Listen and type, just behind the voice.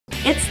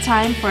It's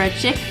time for a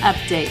chick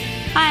update.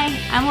 Hi,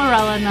 I'm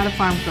Lorella, not a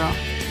farm girl.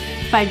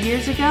 5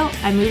 years ago,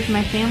 I moved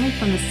my family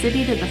from the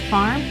city to the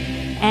farm,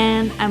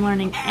 and I'm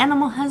learning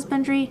animal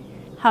husbandry,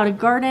 how to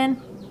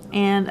garden,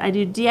 and I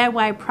do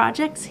DIY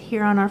projects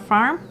here on our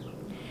farm.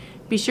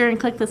 Be sure and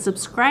click the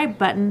subscribe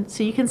button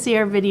so you can see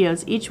our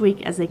videos each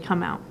week as they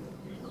come out.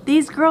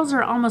 These girls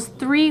are almost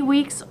 3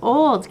 weeks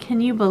old.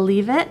 Can you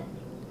believe it?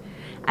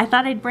 I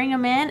thought I'd bring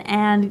them in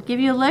and give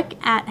you a look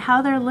at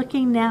how they're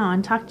looking now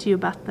and talk to you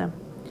about them.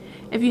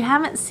 If you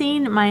haven't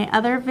seen my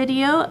other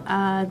video,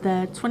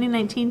 the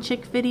 2019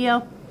 chick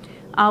video,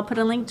 I'll put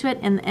a link to it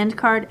in the end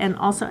card and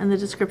also in the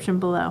description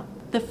below.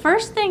 The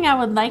first thing I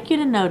would like you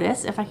to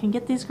notice, if I can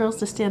get these girls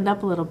to stand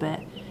up a little bit,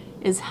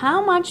 is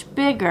how much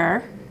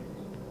bigger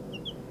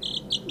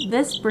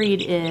this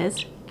breed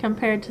is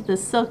compared to the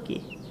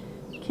Silkie.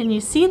 Can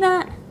you see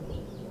that?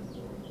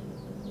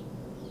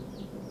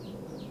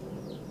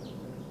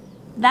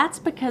 That's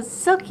because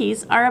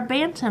Silkies are a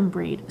bantam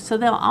breed, so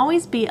they'll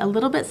always be a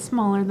little bit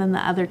smaller than the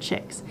other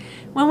chicks.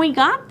 When we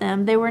got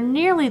them, they were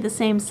nearly the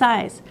same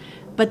size,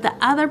 but the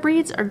other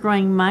breeds are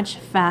growing much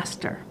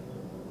faster.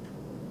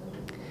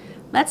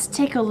 Let's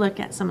take a look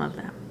at some of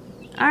them.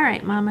 All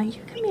right, Mama,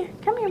 you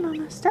come here,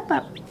 Mama, step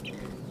up.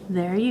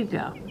 There you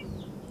go.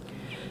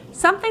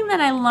 Something that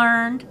I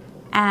learned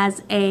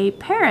as a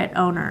parrot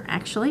owner,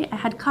 actually, I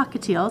had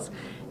cockatiels,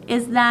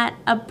 is that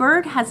a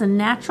bird has a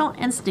natural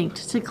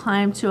instinct to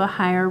climb to a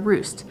higher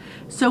roost.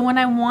 So when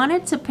I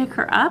wanted to pick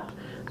her up,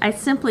 I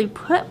simply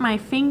put my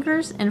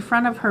fingers in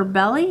front of her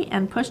belly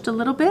and pushed a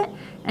little bit,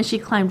 and she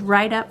climbed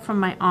right up from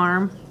my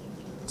arm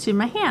to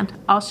my hand.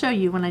 I'll show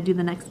you when I do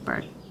the next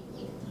bird.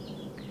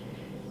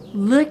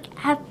 Look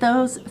at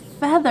those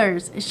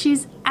feathers.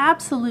 She's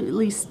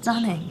absolutely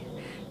stunning.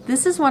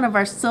 This is one of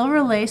our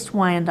Silver Lace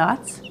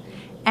Wyandottes,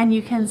 and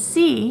you can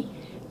see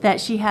that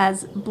she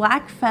has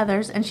black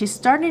feathers and she's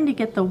starting to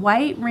get the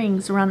white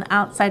rings around the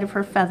outside of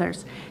her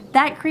feathers.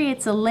 That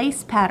creates a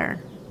lace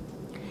pattern,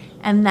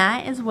 and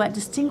that is what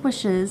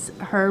distinguishes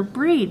her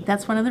breed.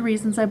 That's one of the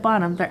reasons I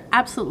bought them. They're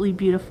absolutely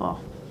beautiful.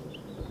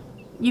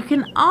 You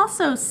can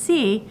also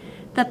see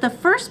that the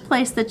first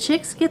place the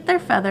chicks get their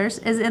feathers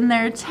is in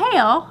their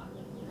tail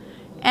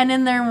and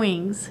in their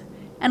wings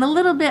and a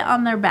little bit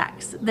on their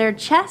backs. Their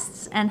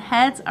chests and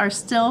heads are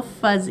still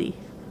fuzzy.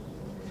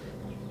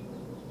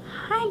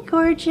 Hi,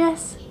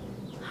 gorgeous.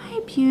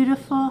 Hi,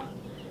 beautiful.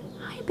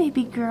 Hi,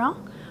 baby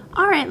girl.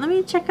 All right, let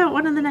me check out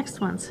one of the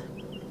next ones.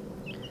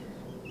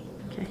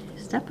 Okay,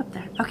 step up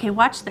there. Okay,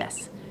 watch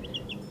this.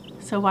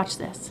 So watch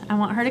this. I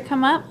want her to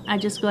come up. I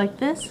just go like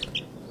this.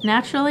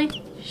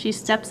 Naturally, she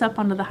steps up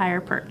onto the higher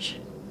perch.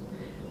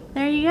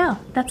 There you go.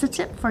 That's a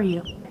tip for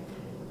you.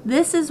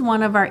 This is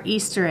one of our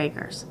Easter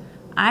eggers.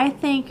 I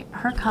think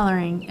her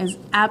coloring is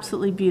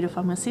absolutely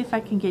beautiful. I'm going to see if I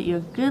can get you a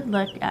good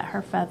look at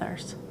her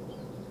feathers.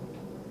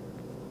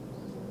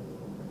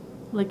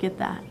 Look at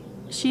that.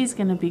 She's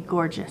going to be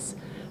gorgeous.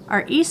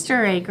 Our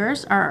Easter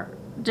eggers are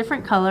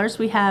different colors.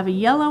 We have a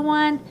yellow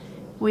one,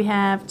 we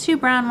have 2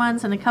 brown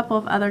ones, and a couple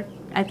of other,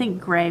 I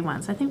think, gray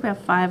ones. I think we have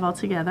 5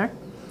 altogether.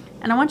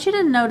 And I want you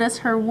to notice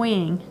her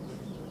wing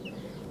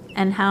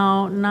and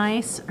how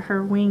nice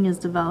her wing is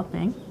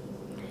developing.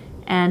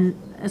 And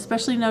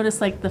especially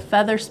notice like the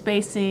feather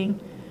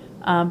spacing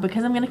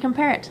because I'm going to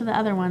compare it to the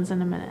other ones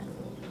in a minute.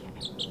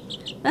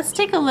 Okay. Let's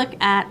take a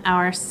look at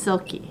our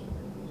Silkie.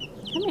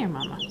 Come here,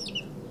 Mama.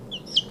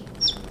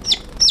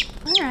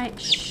 All right,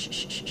 shh,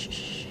 shh, shh, shh,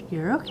 shh.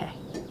 You're okay.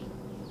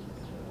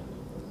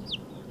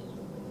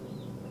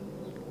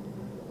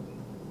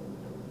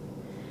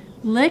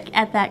 Look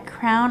at that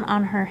crown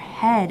on her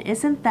head.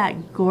 Isn't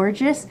that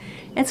gorgeous?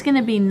 It's going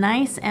to be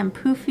nice and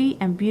poofy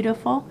and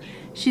beautiful.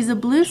 She's a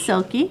blue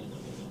Silkie,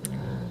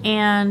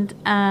 and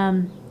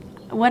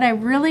what I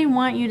really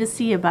want you to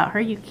see about her,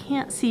 you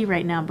can't see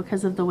right now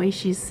because of the way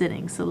she's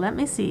sitting. So let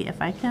me see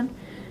if I can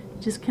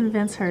just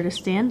convince her to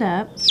stand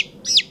up.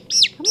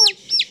 Come on.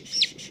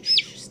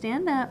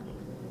 Stand up.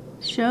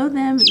 Show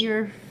them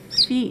your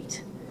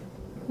feet.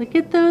 Look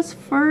at those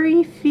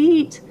furry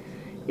feet.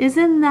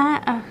 Isn't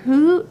that a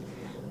hoot?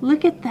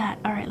 Look at that.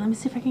 All right, let me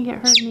see if I can get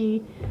her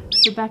knee,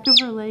 the back of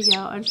her leg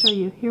out and show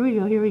you. Here we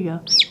go, here we go.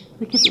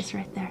 Look at this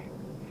right there.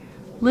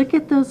 Look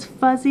at those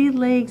fuzzy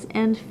legs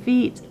and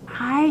feet.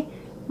 I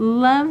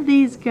love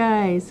these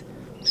guys.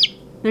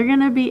 They're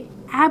gonna be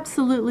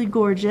absolutely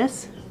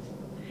gorgeous,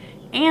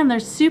 and they're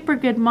super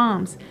good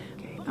moms.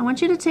 I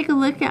want you to take a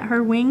look at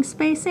her wing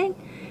spacing.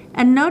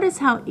 And notice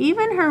how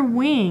even her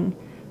wing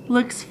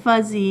looks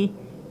fuzzy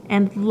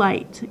and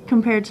light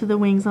compared to the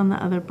wings on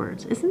the other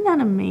birds. Isn't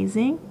that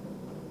amazing?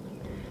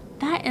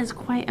 That is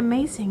quite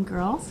amazing,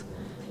 girls.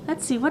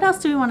 Let's see, what else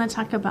do we want to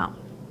talk about?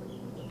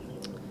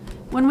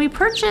 When we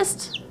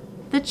purchased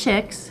the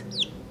chicks,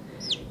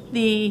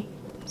 the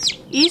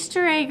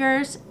Easter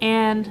eggers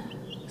and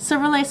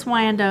Silver Lace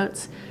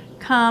Wyandottes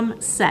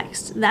come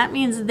sexed. That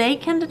means they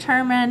can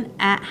determine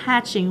at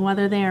hatching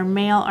whether they are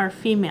male or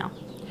female.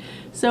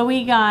 So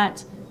we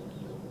got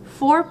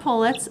 4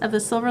 pullets of the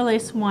Silver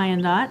Lace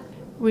Wyandotte.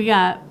 We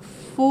got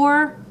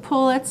 4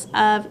 pullets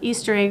of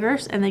Easter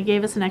eggers, and they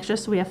gave us an extra,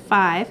 so we have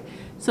 5.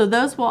 So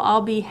those will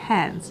all be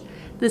hens.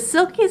 The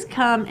Silkies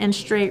come in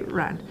straight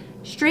run.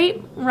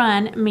 Straight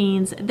run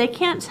means they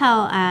can't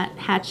tell at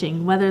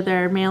hatching whether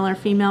they're male or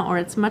female, or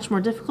it's much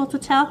more difficult to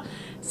tell.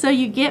 So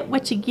you get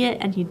what you get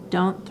and you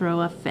don't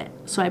throw a fit.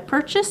 So I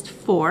purchased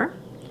 4.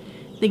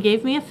 They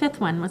gave me a 5th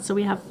one, so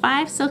we have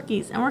 5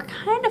 Silkies, and we're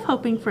kind of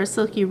hoping for a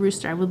Silky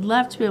rooster. I would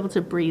love to be able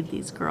to breed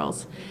these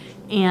girls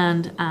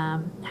and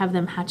have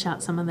them hatch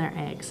out some of their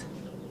eggs.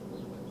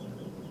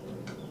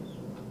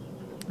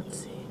 Let's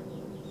see.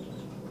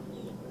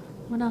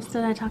 What else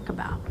did I talk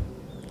about?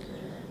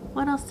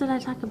 What else did I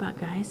talk about,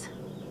 guys?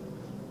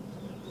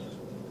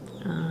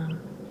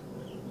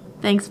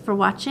 Thanks for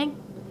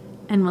watching,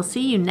 and we'll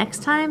see you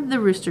next time the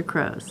rooster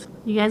crows.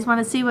 You guys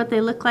want to see what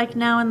they look like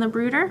now in the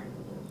brooder?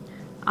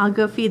 I'll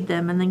go feed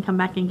them and then come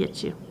back and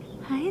get you.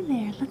 Hi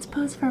there, let's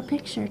pose for a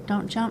picture.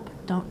 Don't jump,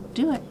 don't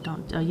do it.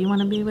 Don't. Oh, you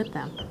want to be with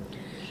them.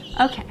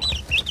 Okay.